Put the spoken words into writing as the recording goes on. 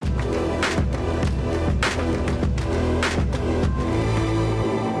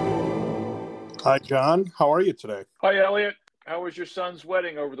Hi, John. How are you today? Hi, Elliot. How was your son's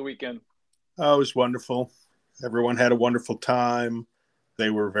wedding over the weekend? Oh, it was wonderful. Everyone had a wonderful time. They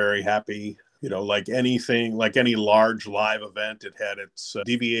were very happy. Like anything, like any large live event, it had its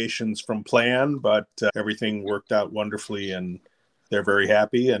deviations from plan, but everything worked out wonderfully and they're very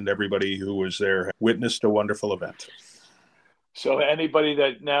happy. And everybody who was there witnessed a wonderful event. So anybody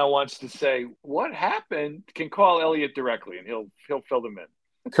that now wants to say what happened can call Elliot directly, and he'll fill them in.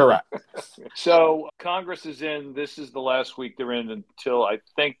 Correct. So Congress is in. This is the last week they're in until I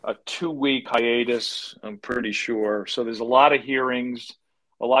think a 2-week hiatus. I'm pretty sure. So there's a lot of hearings,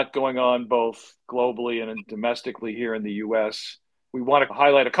 a lot going on both globally and domestically here in the U.S. We want to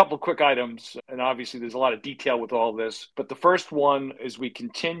highlight a couple of quick items, and obviously there's a lot of detail with all this. But the first one is we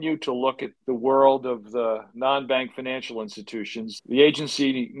continue to look at the world of the non-bank financial institutions. The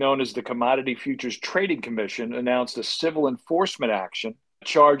agency known as the Commodity Futures Trading Commission announced a civil enforcement action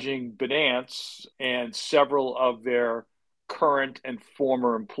charging Binance and several of their current and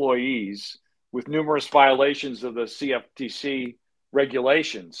former employees with numerous violations of the CFTC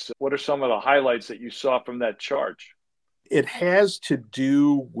regulations. What are some of the highlights that you saw from that charge? It has to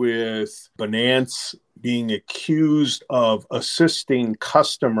do with Binance being accused of assisting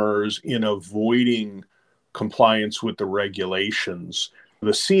customers in avoiding compliance with the regulations.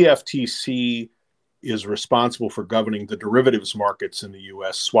 The CFTC is responsible for governing the derivatives markets in the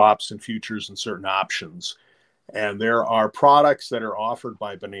U.S., swaps and futures and certain options. And there are products that are offered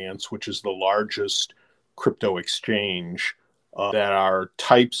by Binance, which is the largest crypto exchange, that are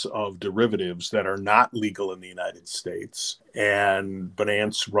types of derivatives that are not legal in the United States. And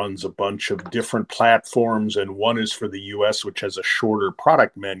Binance runs a bunch of different platforms, and one is for the US, which has a shorter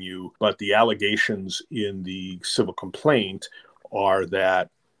product menu. But the allegations in the civil complaint are that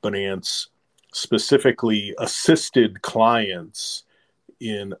Binance specifically assisted clients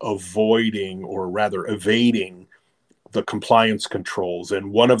in avoiding, or rather evading, the compliance controls.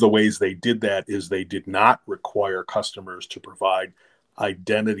 And one of the ways they did that is they did not require customers to provide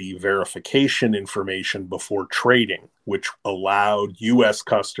identity verification information before trading, which allowed US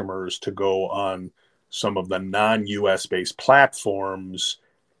customers to go on some of the non-US based platforms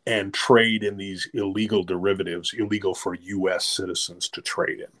and trade in these illegal derivatives, illegal for US citizens to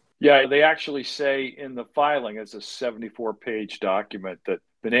trade in. Yeah, they actually say in the filing, it's a 74-page document, that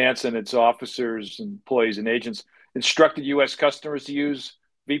Binance and its officers, employees, and agents instructed U.S. customers to use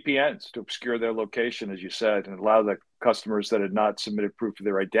VPNs to obscure their location, as you said, and allow the customers that had not submitted proof of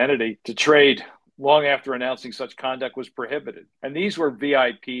their identity to trade long after announcing such conduct was prohibited. And these were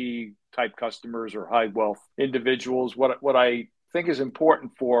VIP type customers or high wealth individuals. What I think is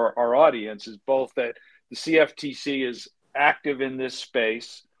important for our audience is both that the CFTC is active in this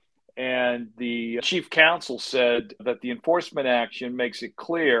space, and the chief counsel said that the enforcement action makes it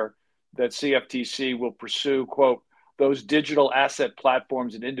clear that CFTC will pursue, quote, those digital asset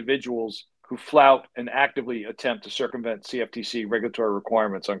platforms and individuals who flout and actively attempt to circumvent CFTC regulatory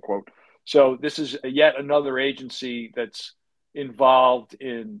requirements, unquote. So this is yet another agency that's involved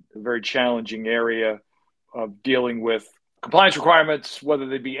in a very challenging area of dealing with compliance requirements, whether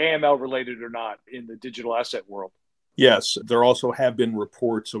they be AML related or not, in the digital asset world. Yes, there also have been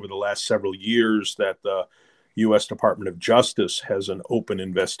reports over the last several years that the U.S. Department of Justice has an open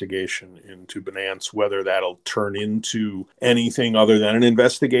investigation into Binance. Whether that'll turn into anything other than an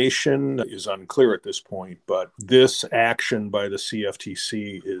investigation is unclear at this point. But this action by the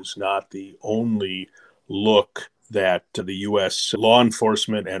CFTC is not the only look that the U.S. law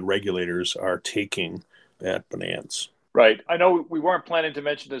enforcement and regulators are taking at Binance. Right. I know we weren't planning to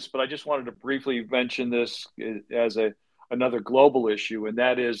mention this, but I just wanted to briefly mention this as another global issue, and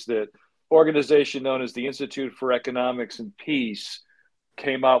that is that organization known as the Institute for Economics and Peace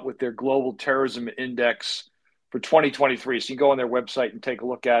came out with their Global Terrorism Index for 2023. So you can go on their website and take a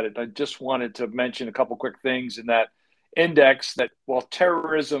look at it. I just wanted to mention a couple quick things in that index, that while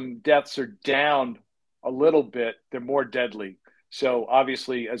terrorism deaths are down a little bit, they're more deadly. So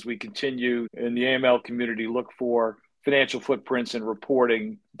obviously, as we continue in the AML community, look for financial footprints and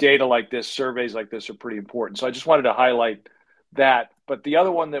reporting data like this, surveys like this are pretty important. So I just wanted to highlight that. But the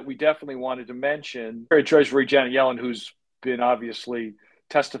other one that we definitely wanted to mention, Treasury Janet Yellen, who's been obviously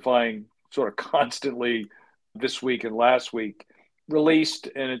testifying sort of constantly this week and last week, released,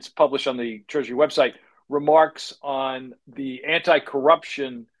 and it's published on the Treasury website, remarks on the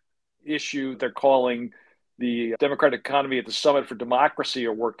anti-corruption issue they're calling the democratic economy at the Summit for Democracy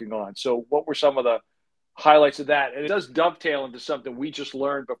are working on. So what were some of the highlights of that? And it does dovetail into something we just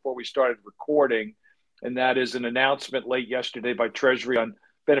learned before we started recording, and that is an announcement late yesterday by Treasury on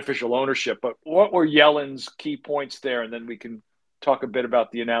beneficial ownership. But what were Yellen's key points there? And then we can talk a bit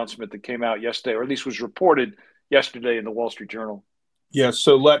about the announcement that came out yesterday, or at least was reported yesterday in the Wall Street Journal. Yeah,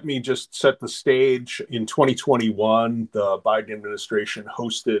 so let me just set the stage. In 2021, the Biden administration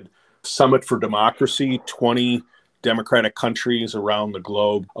hosted Summit for Democracy, 20 democratic countries around the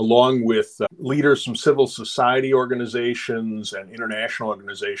globe, along with leaders from civil society organizations and international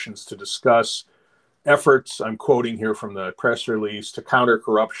organizations to discuss efforts, I'm quoting here from the press release, to counter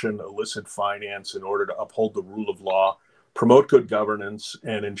corruption, illicit finance in order to uphold the rule of law, promote good governance,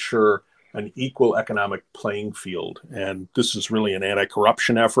 and ensure an equal economic playing field. And this is really an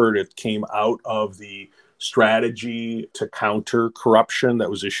anti-corruption effort. It came out of the strategy to counter corruption that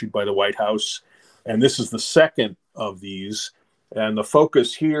was issued by the White House. And this is the second of these. And the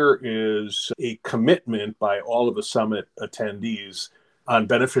focus here is a commitment by all of the summit attendees on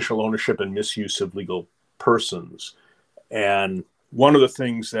beneficial ownership and misuse of legal persons. And one of the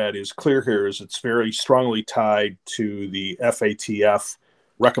things that is clear here is it's very strongly tied to the FATF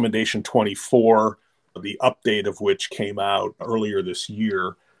Recommendation 24, the update of which came out earlier this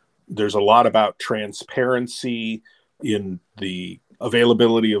year. There's a lot about transparency in the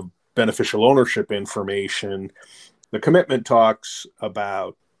availability of beneficial ownership information. The commitment talks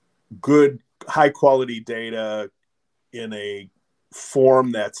about good, high-quality data in a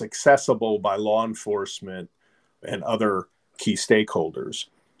form that's accessible by law enforcement and other key stakeholders.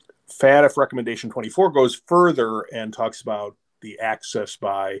 FATF Recommendation 24 goes further and talks about the access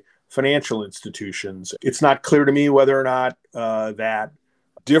by financial institutions. It's not clear to me whether or not that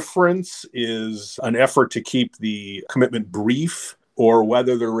difference is an effort to keep the commitment brief or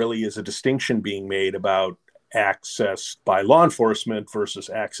whether there really is a distinction being made about access by law enforcement versus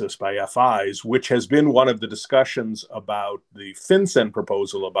access by FIs, which has been one of the discussions about the FinCEN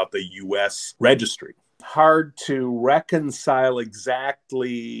proposal about the U.S. registry. Hard to reconcile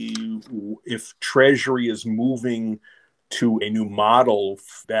exactly if Treasury is moving to a new model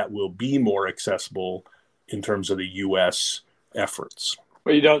that will be more accessible in terms of the U.S. efforts.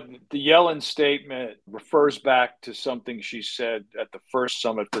 Well, the Yellen statement refers back to something she said at the first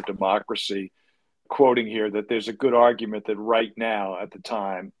Summit for Democracy, quoting here that there's a good argument that right now, at the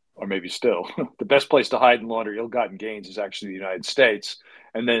time, or maybe still, the best place to hide and launder ill-gotten gains is actually the United States.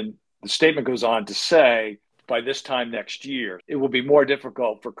 And then the statement goes on to say, by this time next year, it will be more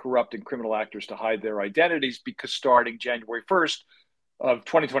difficult for corrupt and criminal actors to hide their identities because starting January 1st of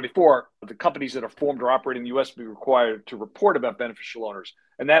 2024, the companies that are formed or operate in the U.S. will be required to report about beneficial owners.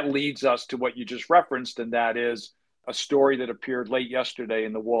 And that leads us to what you just referenced, and that is a story that appeared late yesterday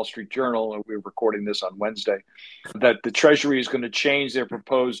in the Wall Street Journal, and we're recording this on Wednesday, that the Treasury is going to change their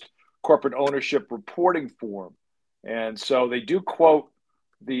proposed corporate ownership reporting form. And so they do quote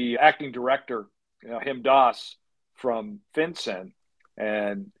the acting director, Him Das, from FinCEN.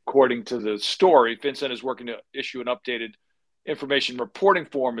 And according to the story, FinCEN is working to issue an updated information reporting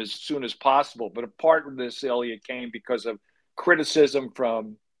form as soon as possible. But a part of this, Elliot, came because of criticism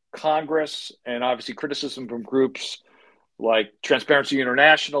from Congress and obviously criticism from groups like Transparency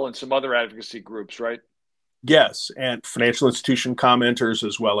International and some other advocacy groups, right? Yes, and financial institution commenters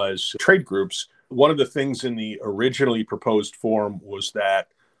as well as trade groups. One of the things in the originally proposed form was that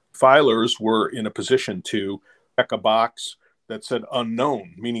filers were in a position to check a box that said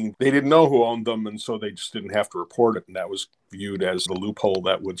unknown, meaning they didn't know who owned them, and so they just didn't have to report it, and that was viewed as the loophole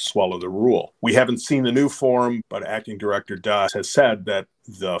that would swallow the rule. We haven't seen the new form, but Acting Director Das has said that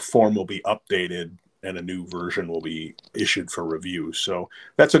the form will be updated and a new version will be issued for review. So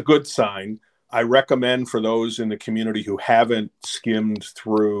that's a good sign. I recommend for those in the community who haven't skimmed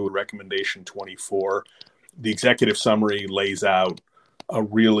through Recommendation 24, the executive summary lays out a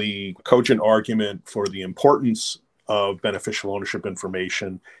really cogent argument for the importance of beneficial ownership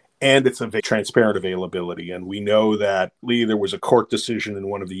information and its transparent availability. And we know that, Lee, there was a court decision in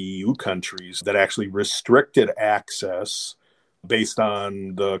one of the EU countries that actually restricted access based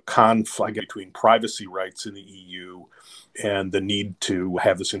on the conflict between privacy rights in the EU and the need to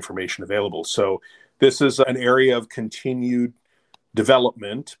have this information available. So this is an area of continued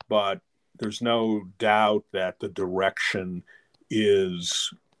development, but there's no doubt that the direction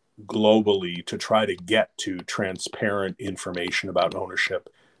is globally to try to get to transparent information about ownership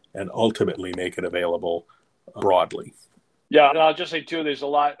and ultimately make it available broadly. Yeah, and I'll just say, too, there's a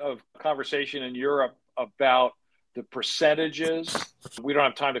lot of conversation in Europe about the percentages. We don't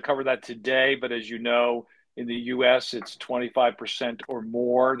have time to cover that today, but as you know, in the U.S., it's 25% or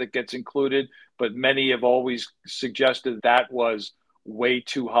more that gets included, but many have always suggested that was way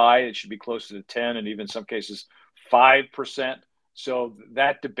too high. It should be closer to 10 and even in some cases 5%. So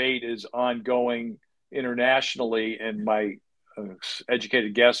that debate is ongoing internationally, and my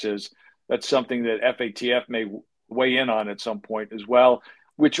educated guess is that's something that FATF may weigh in on at some point as well,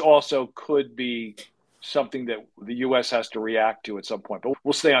 which also could be something that the U.S. has to react to at some point. But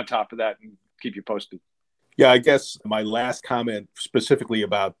we'll stay on top of that and keep you posted. Yeah, I guess my last comment specifically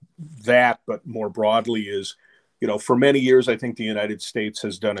about that, but more broadly is, for many years, I think the United States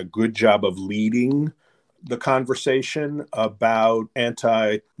has done a good job of leading the conversation about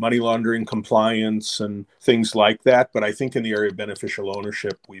anti-money laundering compliance and things like that. But I think in the area of beneficial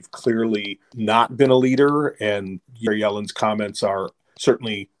ownership, we've clearly not been a leader. And Yellen's comments are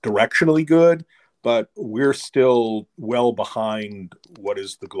certainly directionally good, but we're still well behind what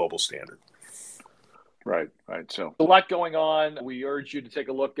is the global standard. Right. So a lot going on. We urge you to take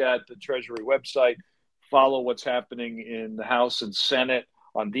a look at the Treasury website, follow what's happening in the House and Senate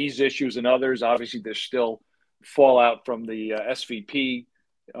on these issues and others. Obviously, there's still fallout from the SVP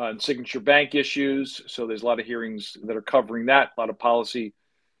and signature bank issues. So there's a lot of hearings that are covering that, a lot of policy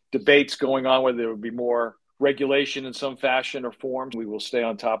debates going on, whether there would be more regulation in some fashion or form. We will stay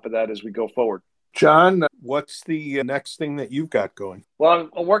on top of that as we go forward. John, what's the next thing that you've got going? Well,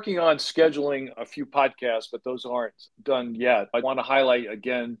 I'm working on scheduling a few podcasts, but those aren't done yet. I want to highlight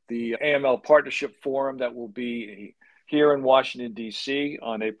again the AML Partnership Forum that will be here in Washington, D.C.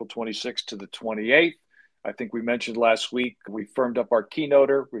 on April 26th to the 28th. I think we mentioned last week, we firmed up our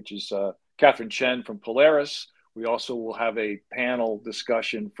keynoter, which is Catherine Chen from Polaris. We also will have a panel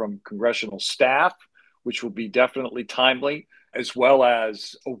discussion from congressional staff, which will be definitely timely, as well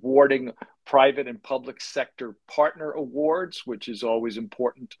as awarding private and public sector partner awards, which is always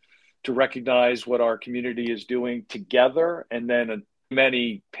important to recognize what our community is doing together, and then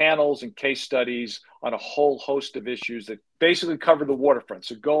many panels and case studies on a whole host of issues that basically cover the waterfront.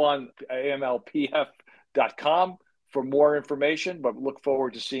 So go on amlpf.com for more information, but look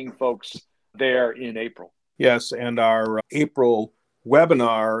forward to seeing folks there in April. Yes, and our April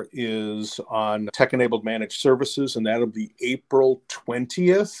webinar is on tech-enabled managed services, and that'll be April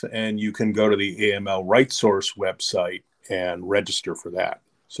 20th, and you can go to the AML RightSource website and register for that.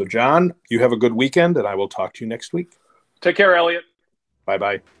 So, John, you have a good weekend, and I will talk to you next week. Take care, Elliot.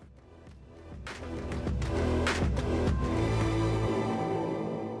 Bye-bye.